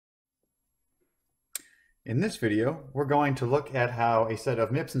In this video, we're going to look at how a set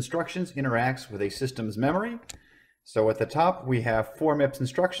of MIPS instructions interacts with a system's memory. So at the top, we have 4 MIPS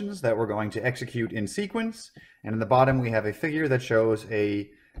instructions that we're going to execute in sequence. And in the bottom, we have a figure that shows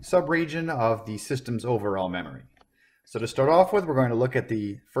a subregion of the system's overall memory. So to start off with, we're going to look at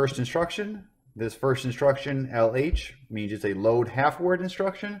the first instruction. This first instruction, LH, means it's a load half-word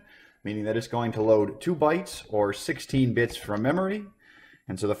instruction, meaning that it's going to load 2 bytes or 16 bits from memory.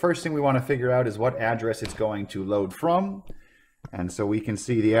 And so the first thing we want to figure out is what address it's going to load from. And so we can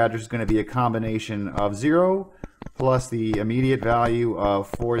see the address is going to be a combination of 0 plus the immediate value of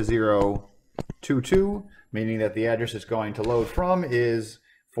 4022, meaning that the address it's going to load from is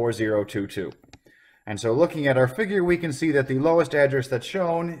 4022. And so looking at our figure, we can see that the lowest address that's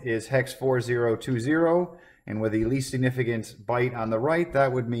shown is hex 4020, and with the least significant byte on the right,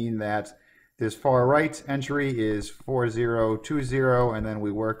 that would mean that this far right entry is 4020, and then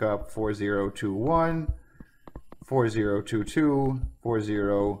we work up 4021, 4022,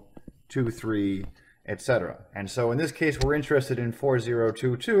 4023, etc. And so in this case, we're interested in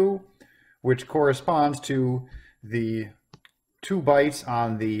 4022, which corresponds to the 2 bytes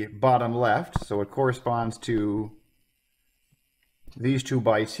on the bottom left. So it corresponds to these 2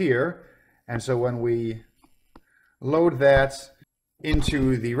 bytes here. And so when we load that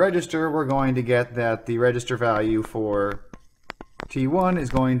into the register, we're going to get that the register value for T1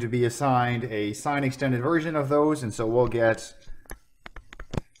 is going to be assigned a sign extended version of those, and so we'll get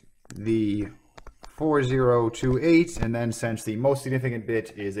the 4028, and then since the most significant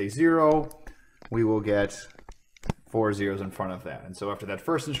bit is a 0, we will get 4 zeros in front of that. And so after that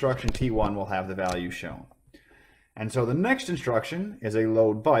first instruction, T1 will have the value shown. And so the next instruction is a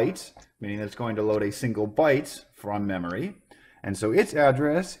load byte, meaning that it's going to load a single byte from memory. And so its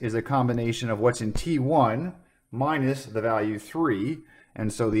address is a combination of what's in T1 minus the value 3.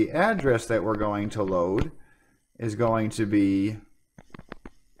 And so the address that we're going to load is going to be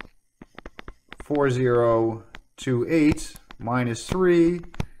 4028 minus 3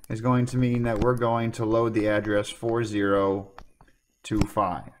 is going to mean that we're going to load the address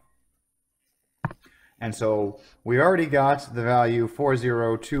 4025. And so we already got the value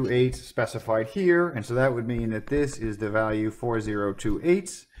 4028 specified here, and so that would mean that this is the value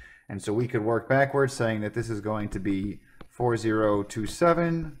 4028. And so we could work backwards saying that this is going to be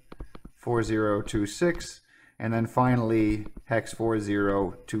 4027, 4026, and then finally hex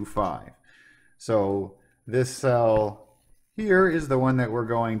 4025. So this cell here is the one that we're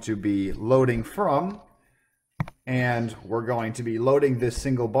going to be loading from. And we're going to be loading this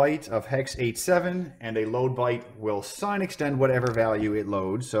single byte of hex 87, and a load byte will sign extend whatever value it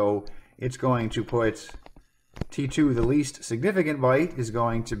loads. So it's going to put T2, the least significant byte, is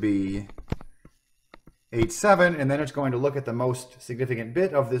going to be 87, and then it's going to look at the most significant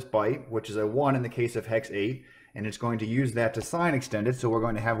bit of this byte, which is a 1 in the case of hex 8, and it's going to use that to sign extend it. So we're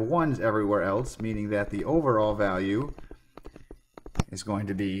going to have 1s everywhere else, meaning that the overall value is going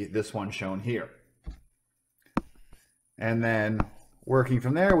to be this one shown here. And then working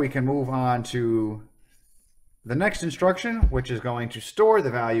from there, we can move on to the next instruction, which is going to store the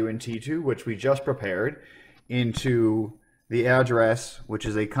value in T2, which we just prepared, into the address, which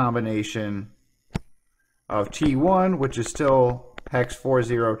is a combination of T1, which is still hex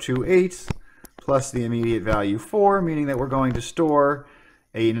 4028, plus the immediate value 4, meaning that we're going to store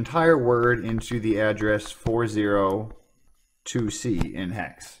an entire word into the address 402C in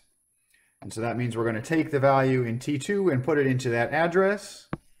hex. And so that means we're going to take the value in T2 and put it into that address.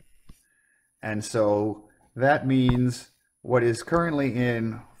 And so that means what is currently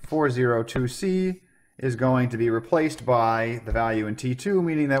in 402C is going to be replaced by the value in T2,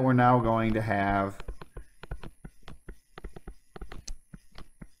 meaning that we're now going to have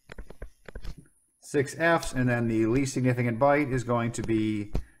six Fs, and then the least significant byte is going to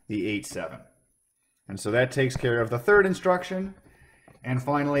be the 87. And so that takes care of the third instruction. And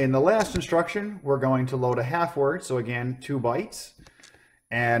finally, in the last instruction, we're going to load a half word, so again, 2 bytes.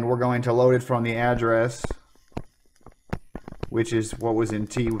 And we're going to load it from the address, which is what was in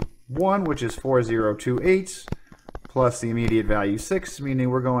T1, which is 4028, plus the immediate value 6, meaning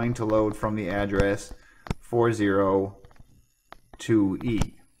we're going to load from the address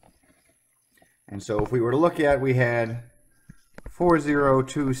 402E. And so if we were to look at, we had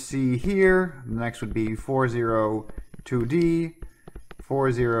 402C here, the next would be 402D,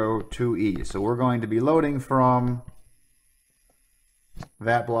 402E. So we're going to be loading from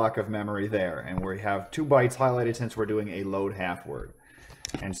that block of memory there. And we have 2 bytes highlighted since we're doing a load half word.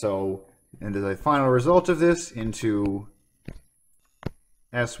 And so, and the final result of this into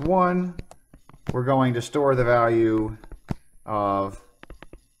S1, we're going to store the value of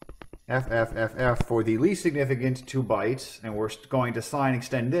FFFF for the least significant 2 bytes, and we're going to sign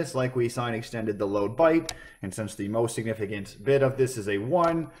extend this like we sign extended the load byte, and since the most significant bit of this is a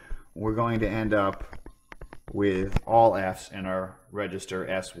 1, we're going to end up with all Fs in our register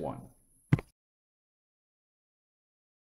S1.